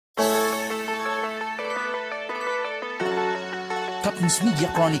Captain's Media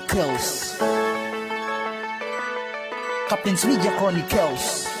Chronicles. Captain's Media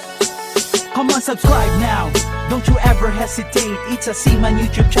Chronicles. Come on, subscribe now. Don't you ever hesitate. It's a Seaman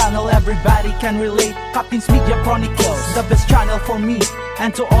YouTube channel, everybody can relate. Captain's Media Chronicles, the best channel for me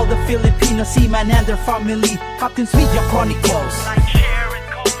and to all the Filipino seamen and their family. Captain's Media Chronicles. Like, share, and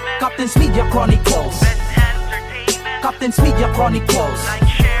comment. Captain's Media Chronicles. Best entertainment. Captain's Media Chronicles. Like,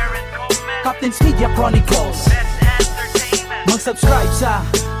 share, and comment. Captain's Media Chronicles. Best entertainment. Mag-subscribe sa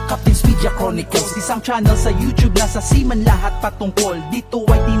Captain's Media Chronicles, isang channel sa YouTube na sa seaman lahat patungkol. Dito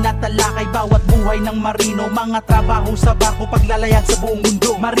ay tinatalakay bawat buhay ng marino, mga trabaho sa barko, paglalayag sa buong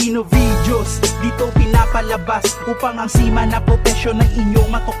mundo. Marino videos, dito pinapalabas upang ang seaman na profesyon ng inyong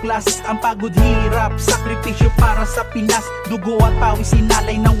matuklas. Ang pagod, hirap, sakripisyo para sa Pinas, dugo at pawis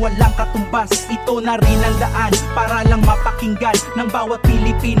sinalay ng walang katumbas. Ito na rin ang daan para lang mapakinggan ng bawat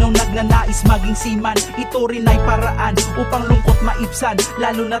Pilipinong nagnanais maging seaman. Ito rin ay paraan upang lungkot maibsan,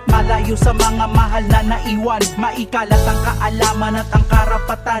 lalo na't malayo sa mga mahal na naiwan. Maikalat ang kaalaman at ang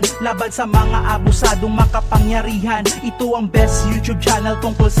karapatan laban sa mga abusadong makapangyarihan. Ito ang best YouTube channel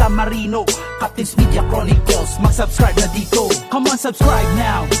tungkol sa marino, Captain's Media Chronicles. Mag-subscribe na dito. Come on, subscribe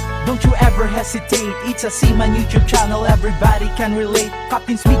now. Don't you ever hesitate. It's a seaman YouTube channel, everybody can relate.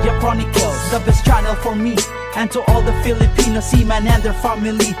 Captain's Media Chronicles, the best channel for me and to all the Filipino seamen and their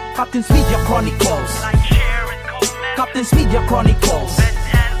family. Captain's Media Chronicles. Like, share, and comment. Captain's Media Chronicles. Best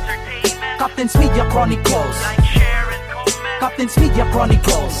entertainment. Captain's Media Chronicles. Like, share, and comment. Captain's Media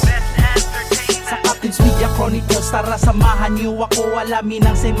Chronicles. Best entertainment. Sa Captain's Media Chronicles, tara samahan niyo ako, alamin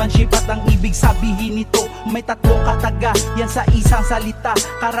ang seamanship at ang ibig sabihin nito. May tatlong kataga, yan sa isang salita,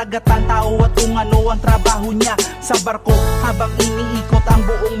 karagatan, tao at kung ano ang trabaho niya sa barko habang iniikot ang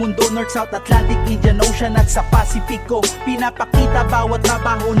buong mundo, North, South, Atlantic, Indian Ocean at sa Pasipiko. Pinapakita bawat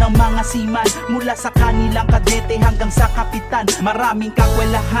trabaho ng mga seaman mula sa kanilang kadete hanggang sa kapitan. Maraming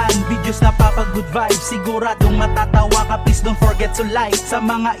kakwelahan, videos na papag-good vibes, siguradong matatawa ka, please don't forget to like. Sa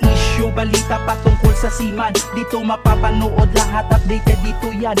mga issue, balita patungkol sa seaman, dito mapapanood lahat, updated dito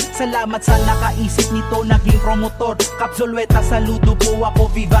yan. Salamat sa nakaisip nito, naging promotor. Kapsulweta, saludo po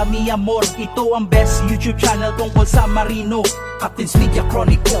ako, viva mi amor. Ito ang best YouTube channel tungkol sa marino, Captain's Media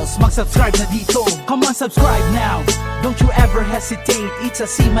Chronicles. Mag-subscribe na dito. Come on, subscribe now. Don't you ever hesitate. It's a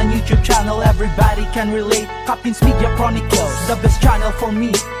seaman YouTube channel, everybody can relate. Captain's Media Chronicles, the best channel for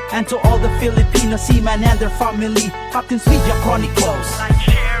me and to all the Filipino seamen and their family. Captain's Media Chronicles. Like,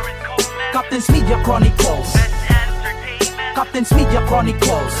 share, and comment. Captain's Media Chronicles. Best entertainment. Captain's Media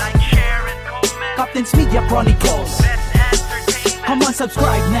Chronicles. Like, share, and comment. Captain's Media Chronicles. Best entertainment. Come on,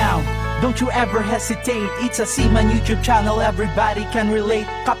 subscribe now. Don't you ever hesitate. It's a seaman YouTube channel, everybody can relate.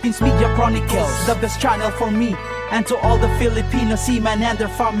 Captain's Media Chronicles, the best channel for me and to all the Filipino seamen and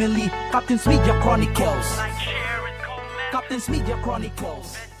their family. Captain's Media Chronicles. Like, share, and comment. Captain's Media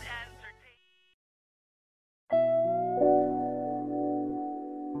Chronicles. Best entertainment.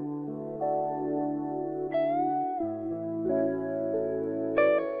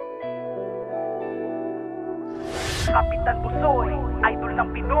 Kapitan Busoy, idol ng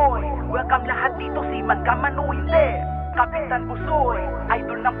Pinoy. Welcome lahat dito, seaman ka man o hindi. Kapitan Busoy,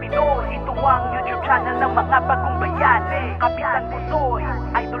 idol ng Pinoy. Ito ang YouTube channel ng mga bagong bayani. Kapitan Busoy,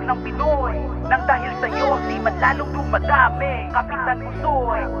 idol ng Pinoy. Nang dahil sa'yo, seaman lalong dumadami. Kapitan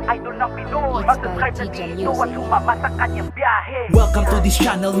Busoy, idol ng Pinoy. Mag-subscribe na dito at sumama sa kanyang biyahe. Welcome to this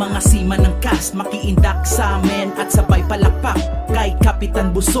channel, mga seaman ng cast. Makiindak sa amin at sabay palakpak kay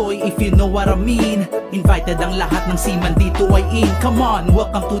Kapitan Busoy, if you know what I mean. Invited ang lahat ng seaman dito ay in. Come on,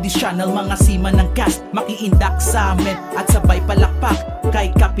 welcome to this channel, mga seaman ng cast. Makiindak sa amin at sabay palakpak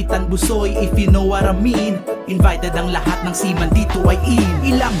kay Kapitan Busoy, if you know what I mean. Invited ang lahat ng seaman dito ay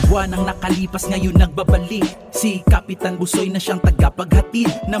in. Ilang buwan ang nakalipas, ngayon nagbabalik si Kapitan Busoy na siyang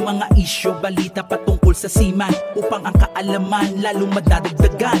tagapaghatid ng mga isyo, balita patungkol sa seaman upang ang kaalaman lalong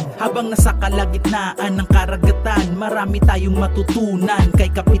madadagdagan. Habang nasa kalagitnaan ng karagatan, marami tayong matutunan kay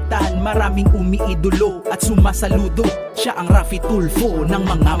Kapitan. Maraming umiidolo at sumasaludo, siya ang Rafi Tulfo ng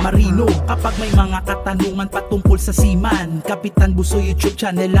mga marino. Kapag may mga katanungan patungkol sa seaman, Kapitan Busoy YouTube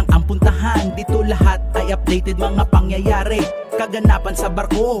channel lang ang puntahan. Dito lahat ay updated mga pangyayari, kaganapan sa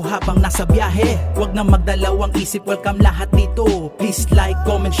barko habang nasa biyahe. Huwag na magdalawang isip, welcome lahat dito. Please like,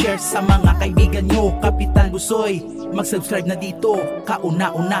 comment, share sa mga kaibigan nyo. Kapitan Busoy, mag-subscribe na dito.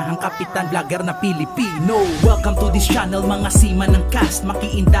 Kauna-unahang kapitan vlogger na Pilipino. Welcome to this channel, mga seaman ng cast.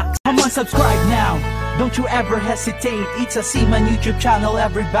 Makiindak. Come on, subscribe now. Don't you ever hesitate. It's a seaman YouTube channel,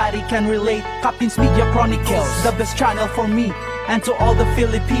 everybody can relate. Captain's Media Chronicles, the best channel for me and to all the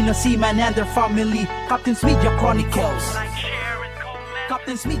Filipino seamen and their family. Captain's Media Chronicles. Like, share, and comment.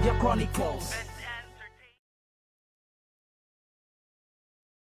 Captain's Media Chronicles.